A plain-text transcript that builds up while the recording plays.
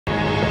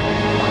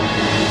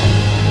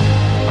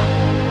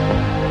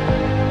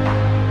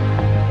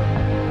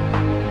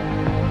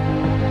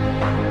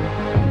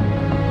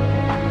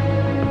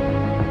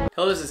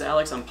Hello, this is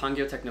Alex on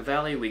Pangyo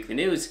Technovalley Weekly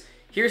News.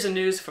 Here's the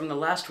news from the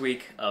last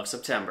week of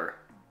September.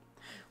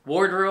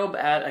 Wardrobe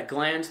at a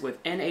glance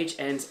with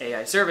NHN's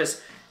AI service.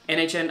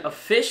 NHN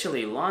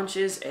officially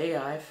launches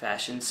AI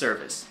fashion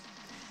service.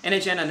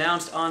 NHN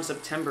announced on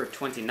September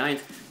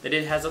 29th that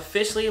it has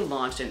officially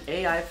launched an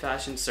AI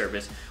fashion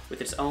service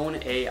with its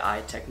own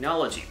AI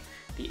technology.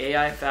 The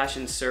AI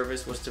fashion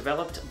service was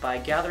developed by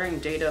gathering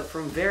data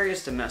from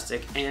various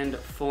domestic and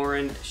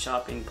foreign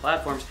shopping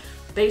platforms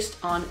based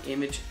on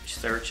image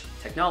search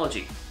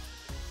technology.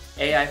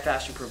 AI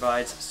fashion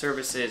provides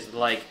services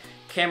like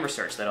camera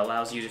search that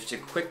allows users to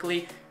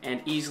quickly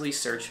and easily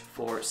search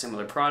for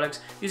similar products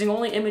using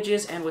only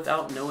images and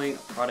without knowing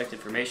product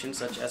information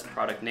such as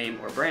product name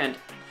or brand,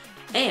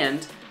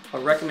 and a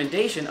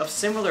recommendation of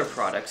similar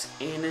products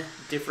in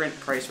different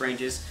price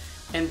ranges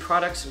and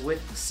products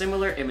with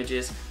similar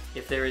images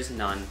if there is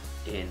none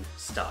in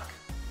stock.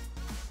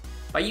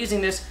 By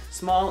using this,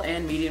 small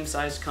and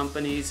medium-sized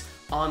companies,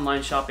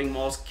 online shopping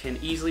malls can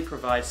easily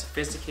provide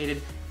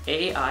sophisticated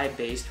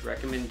AI-based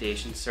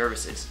recommendation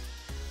services.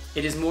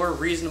 It is more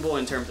reasonable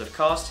in terms of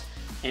cost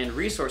and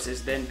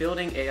resources than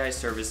building AI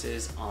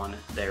services on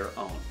their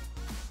own.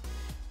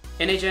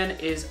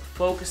 NHN is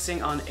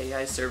focusing on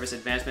AI service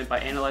advancement by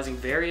analyzing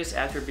various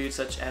attributes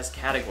such as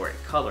category,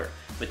 color,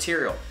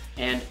 material,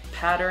 and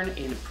pattern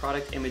in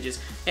product images,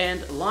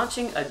 and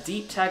launching a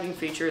deep tagging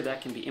feature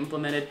that can be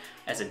implemented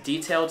as a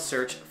detailed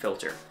search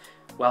filter,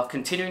 while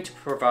continuing to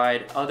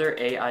provide other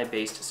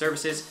AI-based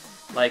services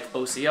like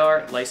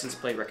OCR, license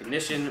plate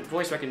recognition,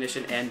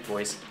 and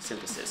voice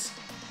synthesis.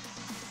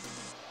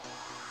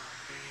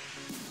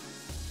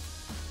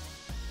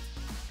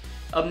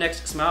 Up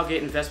next,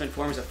 Smilegate Investment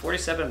forms a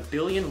 47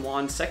 billion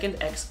won second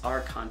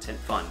XR content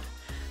fund.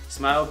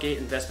 Smilegate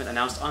Investment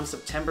announced on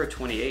September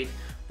 28th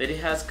that it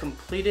has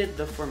completed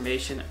the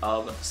formation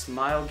of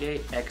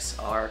Smilegate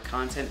XR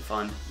Content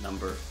Fund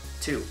number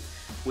 2,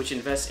 which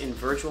invests in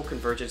virtual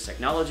convergence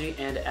technology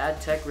and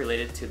ad tech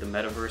related to the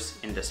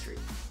metaverse industry.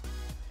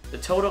 The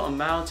total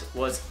amount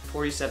was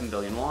 47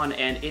 billion won,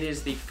 and it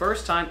is the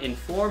first time in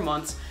 4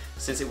 months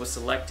since it was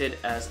selected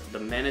as the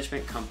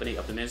management company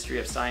of the Ministry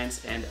of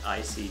Science and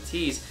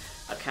ICT's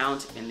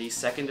account in the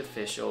second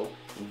official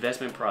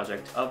investment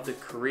project of the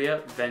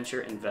Korea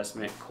Venture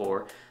Investment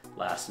Corps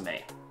last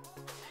May.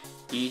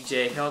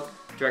 E.J. Hyuk,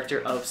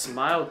 director of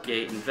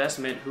Smilegate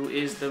Investment, who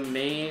is the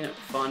main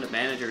fund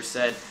manager,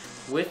 said,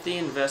 "With the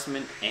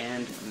investment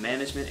and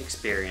management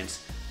experience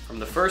from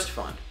the first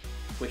fund,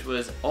 which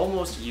was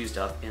almost used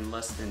up in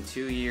less than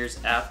 2 years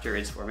after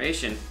its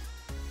formation,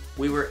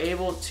 we were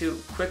able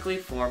to quickly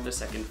form the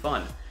second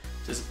fund.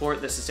 To support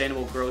the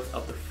sustainable growth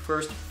of the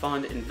first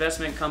fund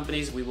investment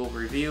companies, we will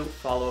review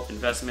follow-up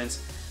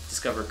investments,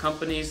 discover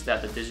companies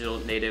that the digital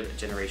native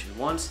generation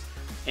wants,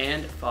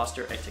 and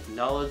foster a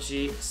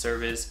technology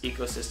service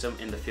ecosystem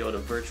in the field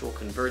of virtual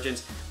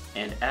convergence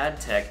and ad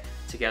tech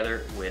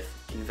together with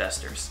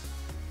investors."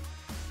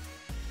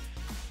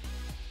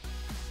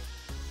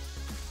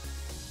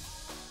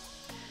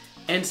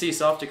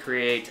 NCSoft to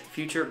create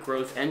future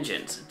growth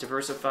engines,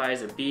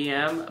 diversifies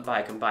BM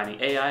by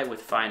combining AI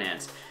with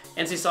finance.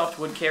 NCSoft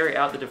would carry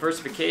out the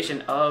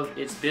diversification of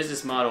its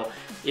business model.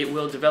 It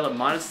will develop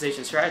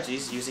monetization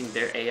strategies using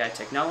their AI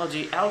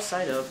technology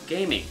outside of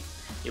gaming.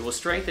 It will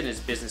strengthen its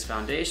business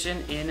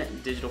foundation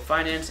in digital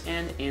finance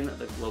and in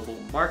the global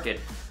market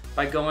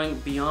by going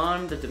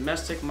beyond the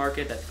domestic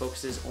market that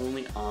focuses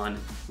only on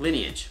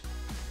lineage.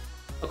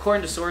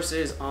 According to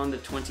sources on the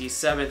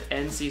 27th,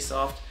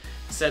 NCSoft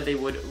said they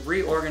would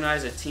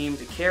reorganize a team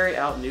to carry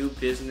out new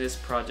business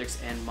projects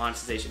and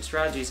monetization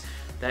strategies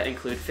that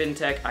include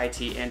fintech,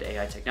 IT, and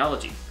AI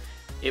technology.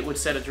 It would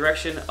set a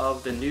direction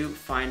of the new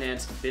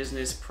finance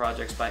business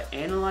projects by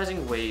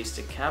analyzing ways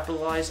to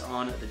capitalize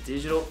on the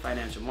digital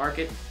financial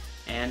market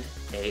and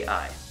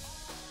AI.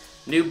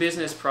 New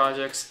business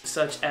projects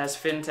such as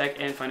fintech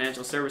and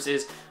financial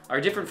services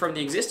are different from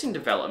the existing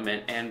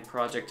development and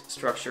project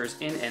structures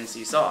in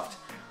NCSoft.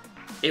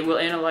 It will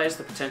analyze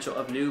the potential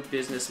of new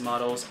business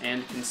models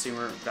and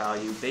consumer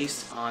value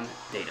based on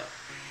data.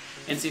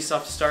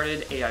 NCSoft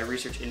started AI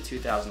research in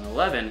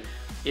 2011.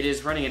 It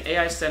is running an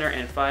AI center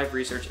and 5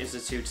 research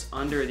institutes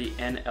under the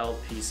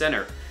NLP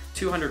Center.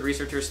 200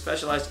 researchers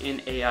specialized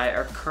in AI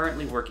are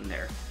currently working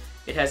there.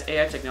 It has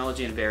AI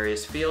technology in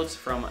various fields,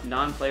 from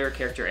non-player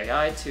character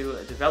AI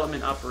to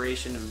development,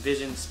 operation,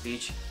 vision,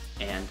 speech,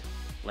 and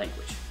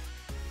language.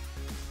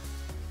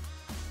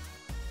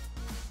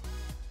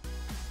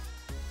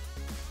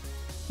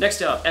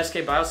 Next up,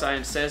 SK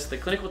Bioscience says the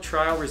clinical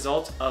trial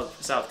result of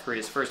South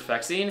Korea's first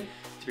vaccine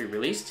to be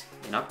released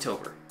in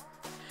October.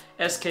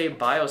 SK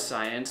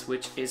Bioscience,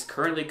 which is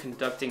currently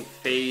conducting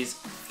phase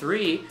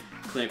 3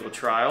 clinical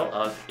trial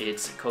of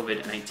its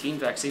COVID-19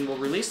 vaccine, will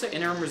release the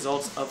interim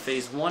results of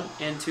phase 1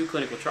 and 2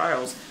 clinical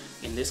trials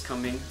in this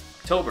coming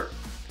October.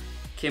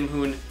 Kim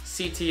Hoon,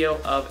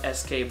 CTO of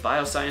SK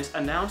Bioscience,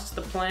 announced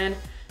the plan,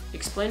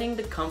 explaining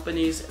the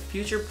company's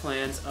future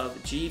plans of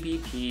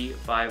GBP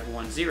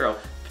 510,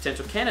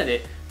 potential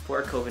candidate for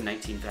a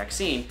COVID-19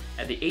 vaccine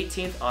at the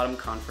 18th Autumn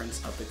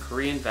Conference of the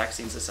Korean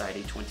Vaccine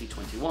Society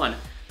 2021,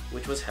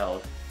 which was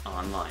held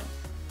online.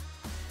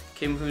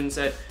 Kim Hoon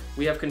said,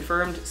 "We have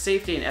confirmed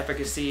safety and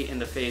efficacy in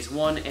the phase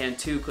 1 and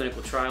 2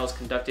 clinical trials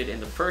conducted in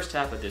the first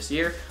half of this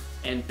year,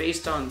 and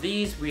based on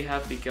these, we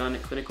have begun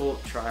clinical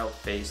trial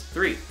phase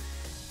 3.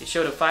 It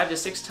showed a 5 to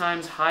 6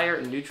 times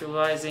higher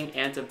neutralizing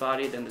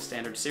antibody than the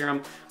standard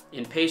serum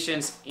in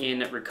patients in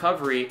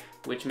recovery,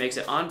 which makes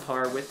it on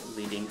par with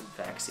leading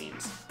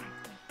vaccines."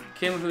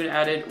 Kim Hoon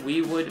added,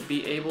 "We would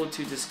be able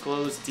to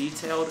disclose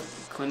detailed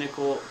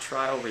clinical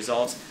trial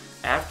results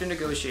after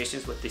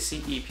negotiations with the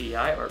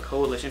CEPI, or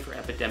Coalition for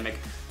Epidemic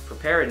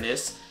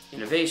Preparedness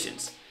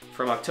Innovations,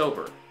 from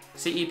October.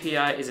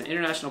 CEPI is an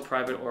international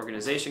private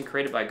organization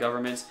created by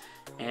governments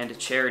and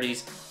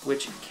charities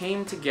which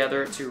came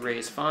together to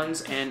raise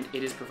funds, and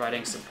it is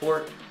providing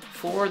support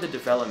for the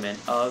development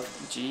of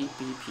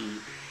GBP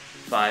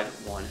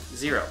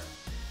 510.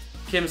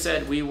 Kim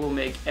said, "We will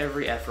make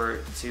every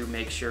effort to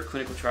make sure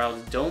clinical trials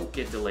don't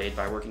get delayed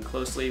by working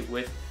closely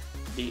with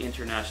the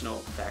International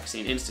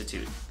Vaccine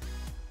Institute."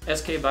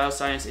 SK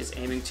Bioscience is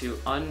aiming to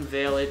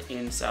unveil it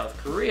in South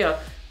Korea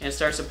and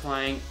start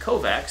supplying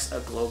COVAX, a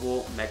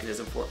global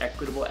mechanism for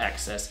equitable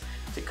access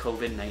to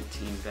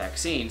COVID-19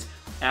 vaccines,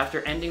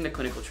 after ending the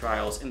clinical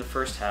trials in the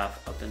first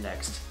half of the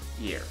next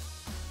year.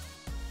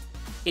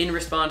 In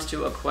response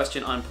to a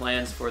question on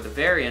plans for the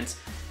variants,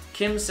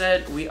 Kim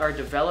said, "We are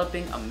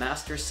developing a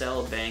master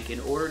cell bank in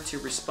order to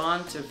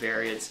respond to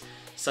variants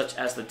such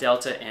as the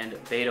Delta and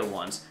Beta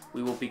ones.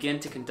 We will begin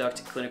to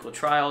conduct clinical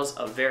trials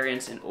of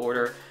variants in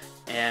order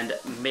and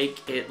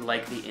make it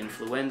like the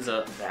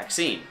influenza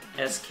vaccine."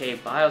 SK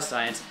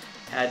Bioscience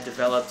had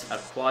developed a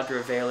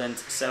quadrivalent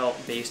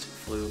cell-based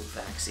flu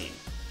vaccine.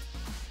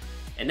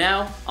 And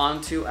now,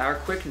 on to our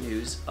quick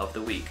news of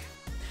the week.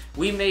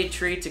 We made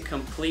Tree to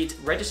complete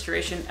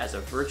registration as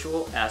a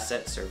virtual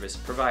asset service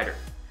provider.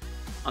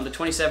 On the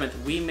 27th,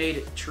 We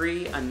Made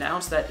Tree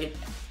announced that it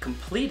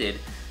completed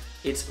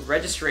its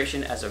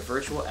registration as a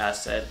virtual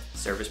asset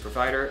service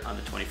provider. On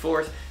the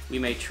 24th, We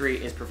Made Tree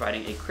is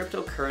providing a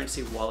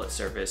cryptocurrency wallet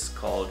service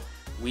called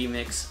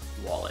WeMix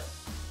Wallet.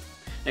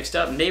 Next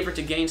up, Naver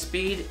to gain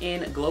speed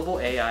in global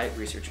AI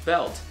research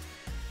belt.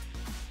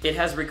 It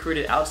has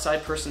recruited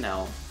outside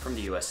personnel from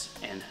the US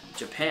and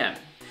Japan.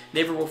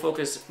 Naver will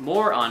focus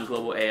more on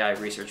global AI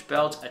research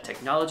belt, a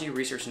technology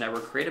research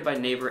network created by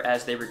Naver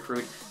as they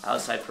recruit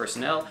outside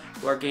personnel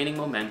who are gaining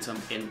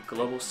momentum in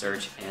global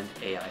search and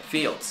AI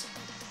fields.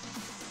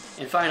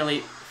 And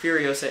finally,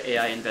 Furiosa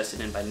AI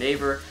invested in by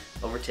Naver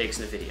overtakes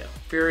NVIDIA.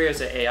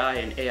 Furiosa AI,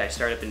 an AI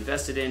startup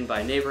invested in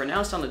by Naver,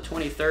 announced on the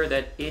 23rd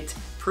that it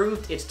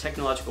proved its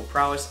technological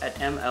prowess at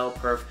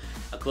MLPerf,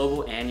 a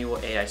global annual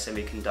AI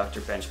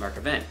semiconductor benchmark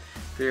event.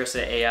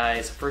 Furiosa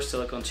AI's first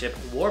silicon chip,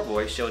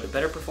 Warboy, showed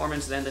better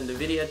performance than the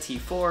NVIDIA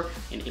T4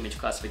 in image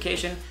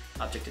classification,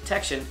 object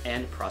detection,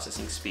 and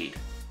processing speed.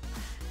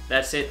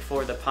 That's it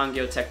for the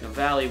Pangyo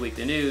Technovalley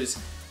Weekly News.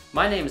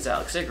 My name is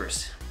Alex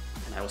Igris,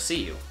 and I will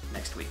see you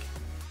next week.